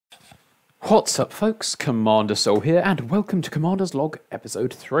What's up, folks? Commander Soul here, and welcome to Commander's Log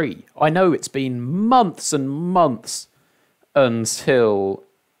Episode 3. I know it's been months and months until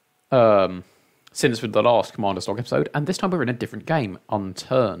since the last Commander's Log episode, and this time we're in a different game,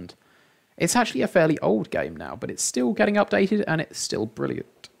 Unturned. It's actually a fairly old game now, but it's still getting updated, and it's still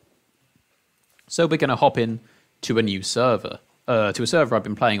brilliant. So we're going to hop in to a new server, to a server I've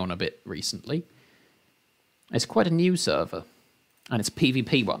been playing on a bit recently. It's quite a new server. And it's a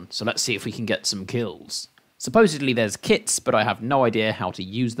PvP one, so let's see if we can get some kills. Supposedly there's kits, but I have no idea how to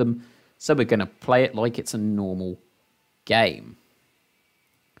use them, so we're going to play it like it's a normal game.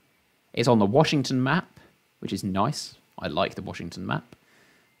 It's on the Washington map, which is nice. I like the Washington map.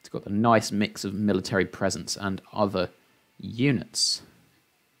 It's got a nice mix of military presence and other units.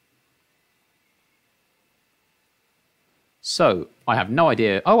 So, I have no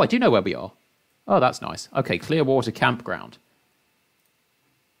idea. Oh, I do know where we are. Oh, that's nice. Okay, Clearwater Campground.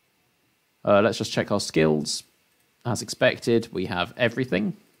 Let's just check our skills. As expected, we have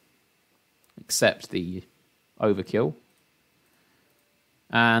everything except the overkill.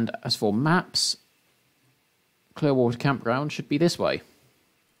 And as for maps, Clearwater Campground should be this way.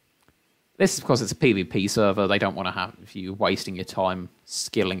 This is because it's a PvP server. They don't want to have you wasting your time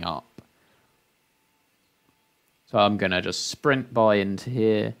skilling up. So I'm going to just sprint by into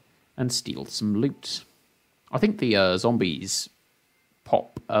here and steal some loot. I think the zombies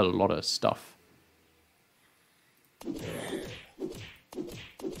pop a lot of stuff.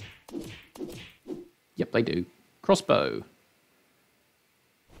 Yep, they do. Crossbow.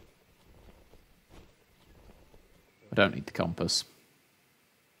 I don't need the compass.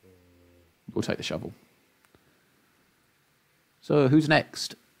 We'll take the shovel. So, who's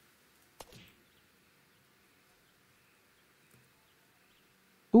next?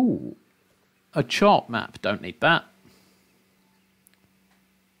 Ooh, a chart map. Don't need that.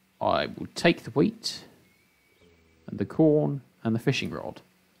 I will take the wheat, and the corn, and the fishing rod.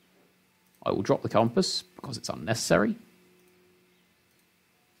 I will drop the compass, because it's unnecessary.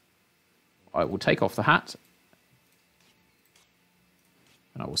 I will take off the hat,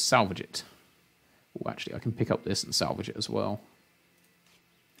 and I will salvage it. Oh, actually, I can pick up this and salvage it as well.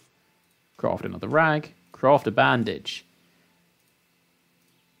 Craft another rag, craft a bandage.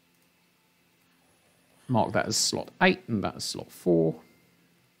 Mark that as slot 8, and that as slot 4.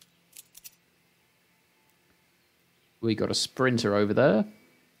 We got a sprinter over there.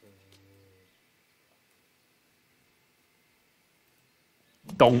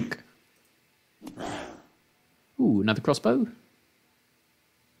 Donk. Ooh, another crossbow.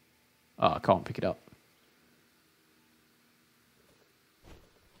 Oh, I can't pick it up.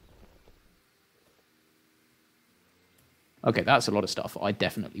 Okay, that's a lot of stuff I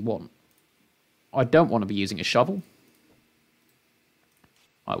definitely want. I don't want to be using a shovel.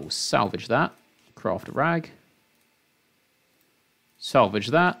 I will salvage that. Craft a rag. Salvage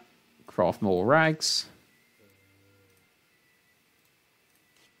that, craft more rags.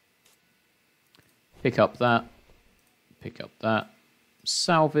 Pick up that,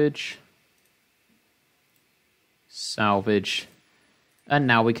 salvage, salvage, and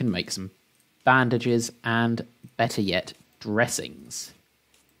now we can make some bandages and, better yet, dressings,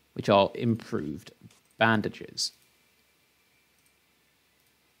 which are improved bandages.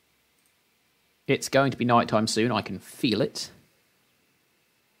 It's going to be nighttime soon, I can feel it.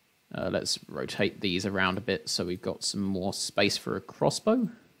 Let's rotate these around a bit so we've got some more space for a crossbow,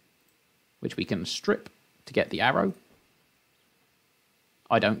 which we can strip to get the arrow.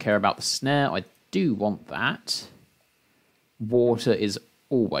 I don't care about the snare. I do want that. Water is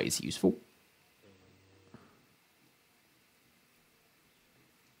always useful.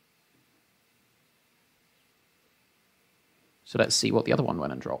 So let's see what the other one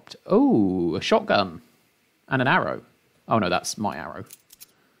went and dropped. Oh, a shotgun and an arrow. Oh no, that's my arrow.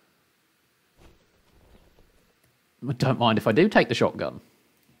 I don't mind if I do take the shotgun.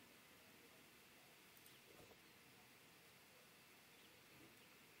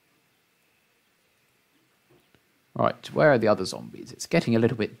 Right, where are the other zombies? It's getting a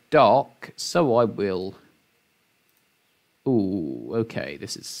little bit dark, so I will... Ooh, okay,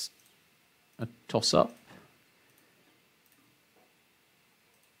 this is a toss-up.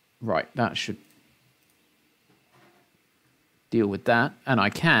 Right, that should deal with that, and I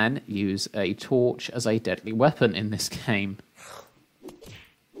can use a torch as a deadly weapon in this game.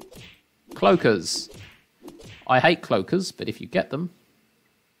 Cloakers. I hate cloakers, but if you get them...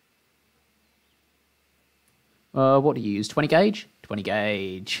 what do you use? 20 gauge? 20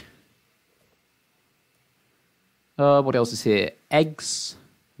 gauge. What else is here? Eggs,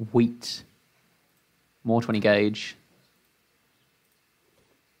 wheat, more 20 gauge.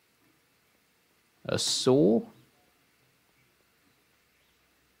 A saw?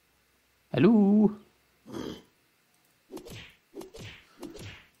 Hello?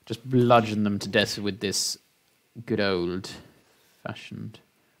 Just bludgeon them to death with this good old-fashioned...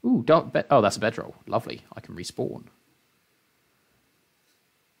 Ooh, dark bed... Oh, that's a bedroll. Lovely. I can respawn.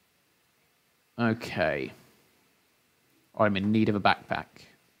 Okay. I'm in need of a backpack.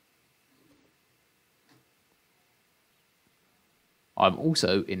 I'm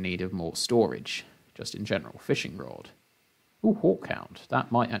also in need of more storage, just in general. Fishing rod. Ooh, hawkhound.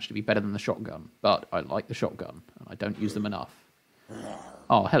 That might actually be better than the shotgun, but I like the shotgun, and I don't use them enough.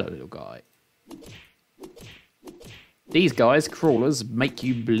 Oh, hello, little guy. These guys, crawlers, make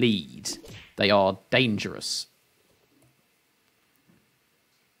you bleed. They are dangerous.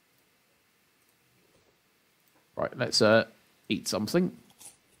 Right, let's eat something.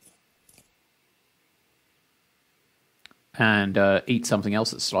 And eat something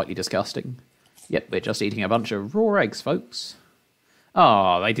else that's slightly disgusting. Yep, we're just eating a bunch of raw eggs, folks.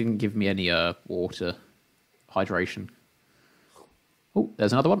 Ah, they didn't give me any water hydration. Oh,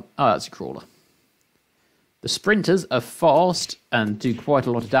 there's another one. Oh, that's a crawler. The sprinters are fast and do quite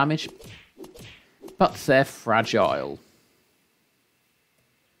a lot of damage, but they're fragile.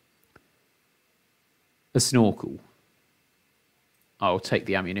 A snorkel. I'll take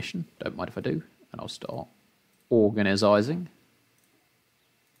the ammunition, don't mind if I do, and I'll start organizing.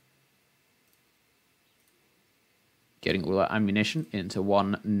 Getting all that ammunition into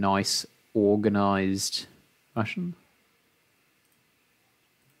one nice organized fashion.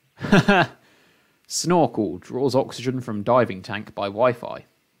 Snorkel draws oxygen from diving tank by Wi-Fi.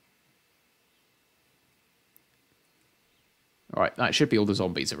 Alright, that should be all the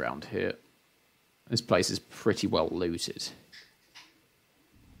zombies around here. This place is pretty well looted.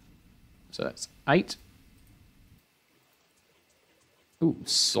 So that's 8. Ooh,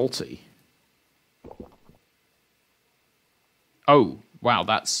 salty. Oh, wow,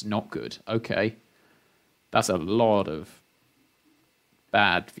 that's not good. Okay. That's a lot of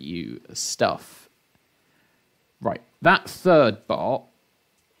bad for you stuff. Right, that third bar...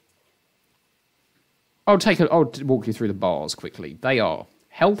 I'll walk you through the bars quickly. They are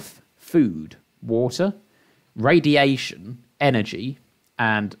health, food, water, radiation, energy,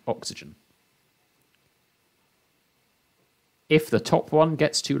 and oxygen. If the top one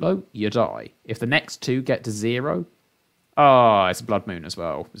gets too low, you die. If the next two get to 0... Ah, it's a blood moon as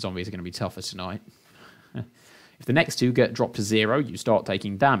well. Zombies are going to be tougher tonight. If the next two get dropped to 0, you start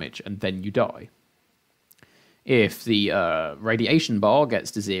taking damage, and then you die. If the radiation bar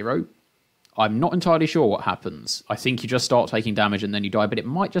gets to 0, I'm not entirely sure what happens. I think you just start taking damage and then you die, but it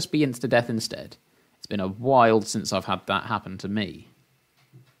might just be insta-death instead. It's been a while since I've had that happen to me.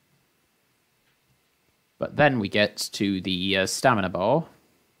 But then we get to the stamina bar,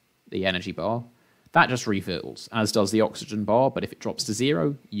 the energy bar. That just refills, as does the oxygen bar, but if it drops to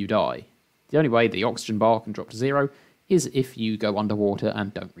 0, you die. The only way the oxygen bar can drop to 0 is if you go underwater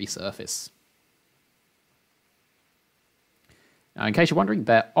and don't resurface. Now, in case you're wondering,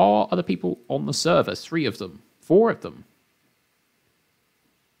 there are other people on the server. 3 of them. 4 of them.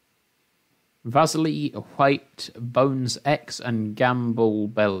 Vasily, White, Bones X, and Gamble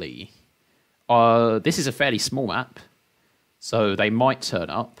Belly. This is a fairly small map, so they might turn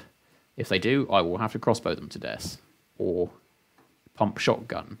up. If they do, I will have to crossbow them to death, or pump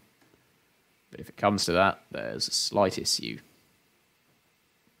shotgun. But if it comes to that, there's a slight issue.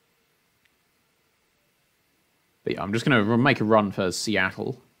 But yeah, I'm just going to make a run for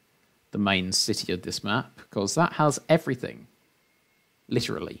Seattle, the main city of this map, because that has everything.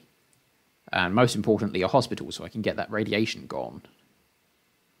 Literally. And most importantly, a hospital, so I can get that radiation gone.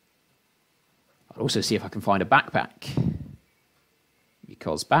 I'll also see if I can find a backpack.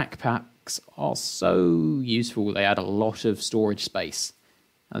 Because backpacks are so useful, they add a lot of storage space.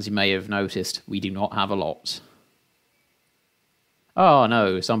 As you may have noticed, we do not have a lot. Oh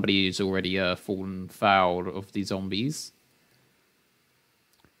no, somebody's already fallen foul of the zombies.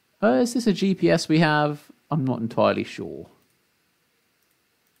 Is this a GPS we have? I'm not entirely sure.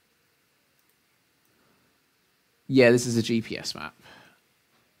 Yeah, this is a GPS map.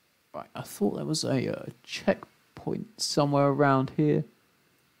 Right, I thought there was a checkpoint somewhere around here.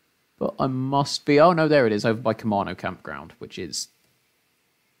 But I must be... Oh no, there it is, over by Kamano Campground, which is...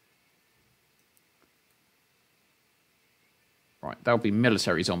 Right, there'll be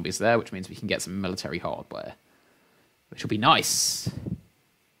military zombies there, which means we can get some military hardware. Which will be nice.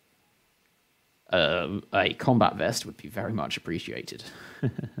 A combat vest would be very much appreciated.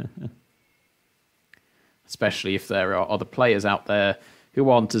 Especially if there are other players out there who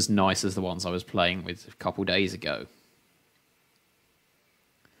aren't as nice as the ones I was playing with a couple days ago.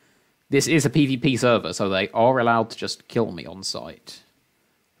 This is a PvP server, so they are allowed to just kill me on sight.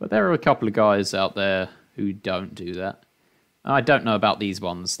 But there are a couple of guys out there who don't do that. I don't know about these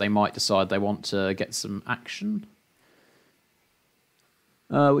ones. They might decide they want to get some action.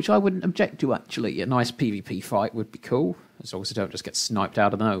 Which I wouldn't object to, actually. A nice PvP fight would be cool, as long as I don't just get sniped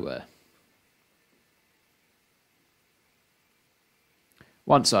out of nowhere.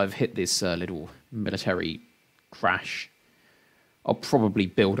 Once I've hit this little military crash, I'll probably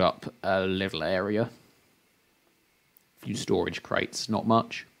build up a little area. A few storage crates, not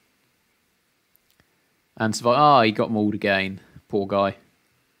much. And survive. Ah, he got mauled again. Poor guy.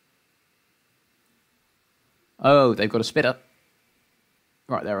 Oh, they've got a spitter.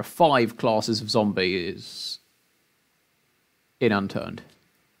 Right, there are 5 classes of zombies in Unturned.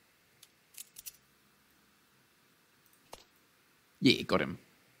 Yeah, got him.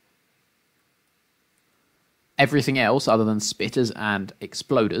 Everything else, other than spitters and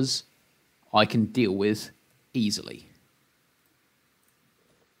exploders, I can deal with easily.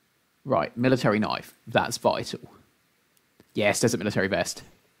 Right, military knife. That's vital. Yes, desert military vest.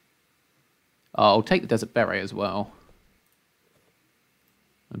 I'll take the desert beret as well.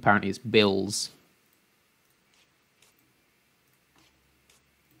 Apparently it's Bill's.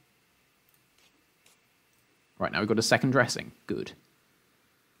 Right, now we've got a second dressing. Good.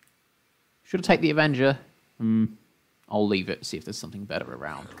 Should I take the Avenger? I'll leave it, see if there's something better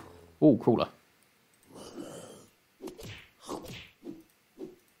around. Oh, crawler.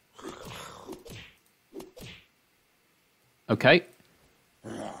 Okay.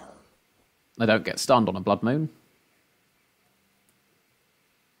 They don't get stunned on a blood moon.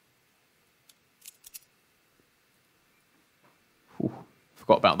 Ooh,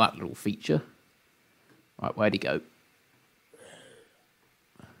 forgot about that little feature. Right, where'd he go?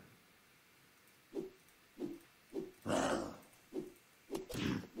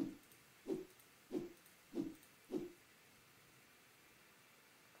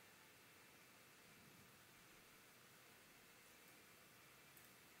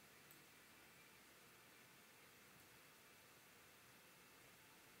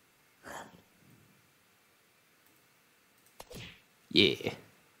 Yeah.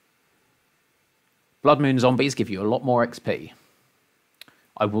 Blood Moon zombies give you a lot more XP.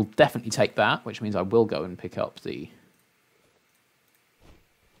 I will definitely take that, which means I will go and pick up the...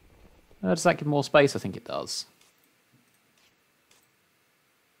 does that give more space? I think it does.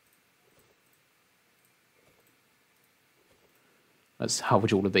 Let's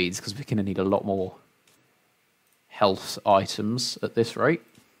salvage all of these, because we're going to need a lot more health items at this rate.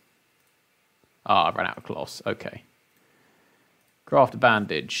 Ah, I ran out of cloths. Okay. Craft a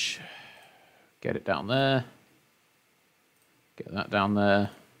bandage. Get it down there. Get that down there.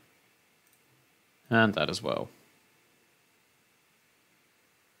 And that as well.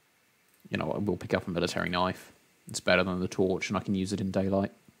 You know what, I will pick up a military knife. It's better than the torch, and I can use it in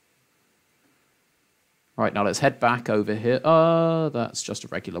daylight. Right, now let's head back over here. That's just a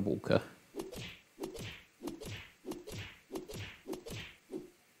regular walker.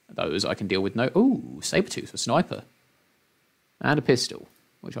 Those I can deal with no... Ooh, saber-tooth, a sniper. And a pistol,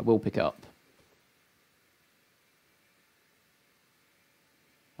 which I will pick up.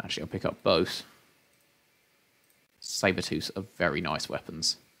 Actually, I'll pick up both. Saber-tooths are very nice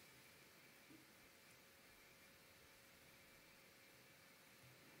weapons.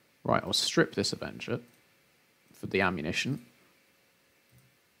 Right, I'll strip this Avenger for the ammunition.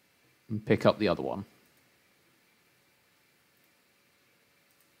 And pick up the other one.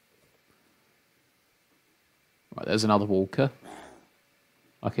 Right, there's another walker.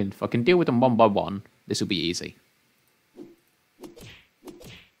 If I can deal with them one by one, this will be easy.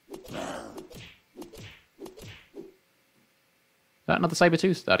 Is that another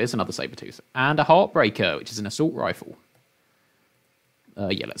saber-tooth? That is another saber-tooth. And a Heartbreaker, which is an assault rifle.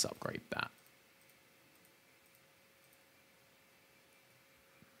 Yeah, let's upgrade that.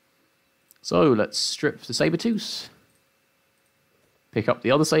 So, let's strip the saber-tooth. Pick up the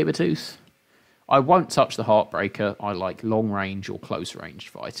other saber-tooth. I won't touch the Heartbreaker. I like long-range or close-range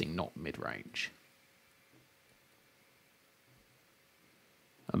fighting, not mid-range.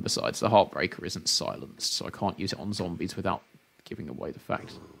 And besides, the Heartbreaker isn't silenced, so I can't use it on zombies without giving away the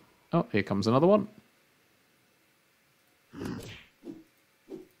fact. Oh, here comes another one.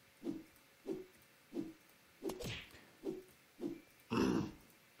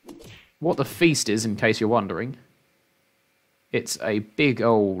 What the feast is, in case you're wondering, it's a big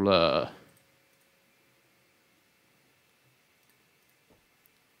old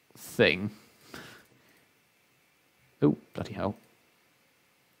thing. Oh, bloody hell.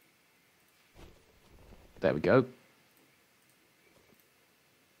 There we go.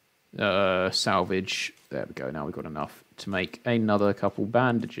 Salvage. There we go. Now we've got enough to make another couple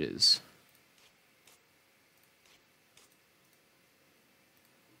bandages.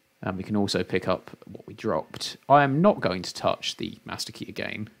 And we can also pick up what we dropped. I am not going to touch the Master Key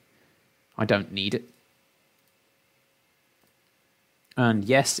again. I don't need it. And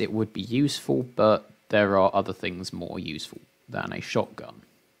yes, it would be useful, but there are other things more useful than a shotgun.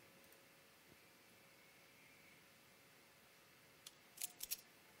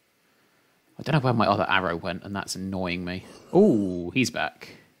 I don't know where my other arrow went, and that's annoying me. Ooh, he's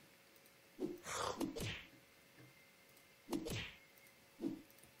back.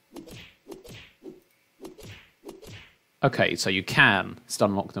 Okay, so you can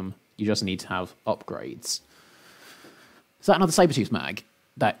stunlock them. You just need to have upgrades. Is that another Sabertooth mag?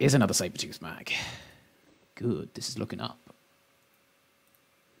 That is another Sabertooth mag. Good, this is looking up.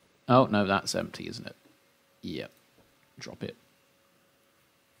 Oh, no, that's empty, isn't it? Yep. Drop it.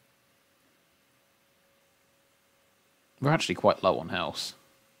 We're actually quite low on health.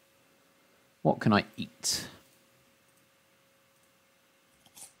 What can I eat?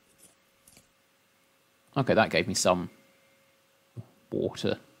 Okay, that gave me some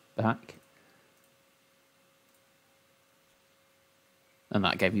water back. And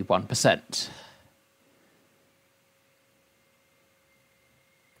that gave me 1%.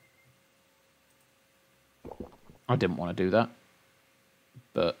 I didn't want to do that,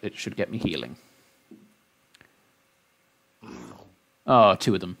 but it should get me healing. Oh,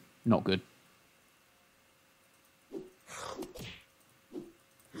 2 of them. Not good.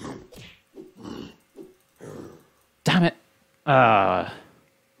 Damn it.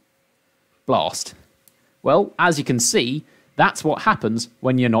 Blast. Well, as you can see, that's what happens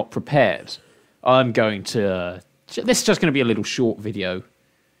when you're not prepared. I'm going to... this is just going to be a little short video.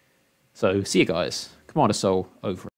 So, see you guys. Commander Soul, over.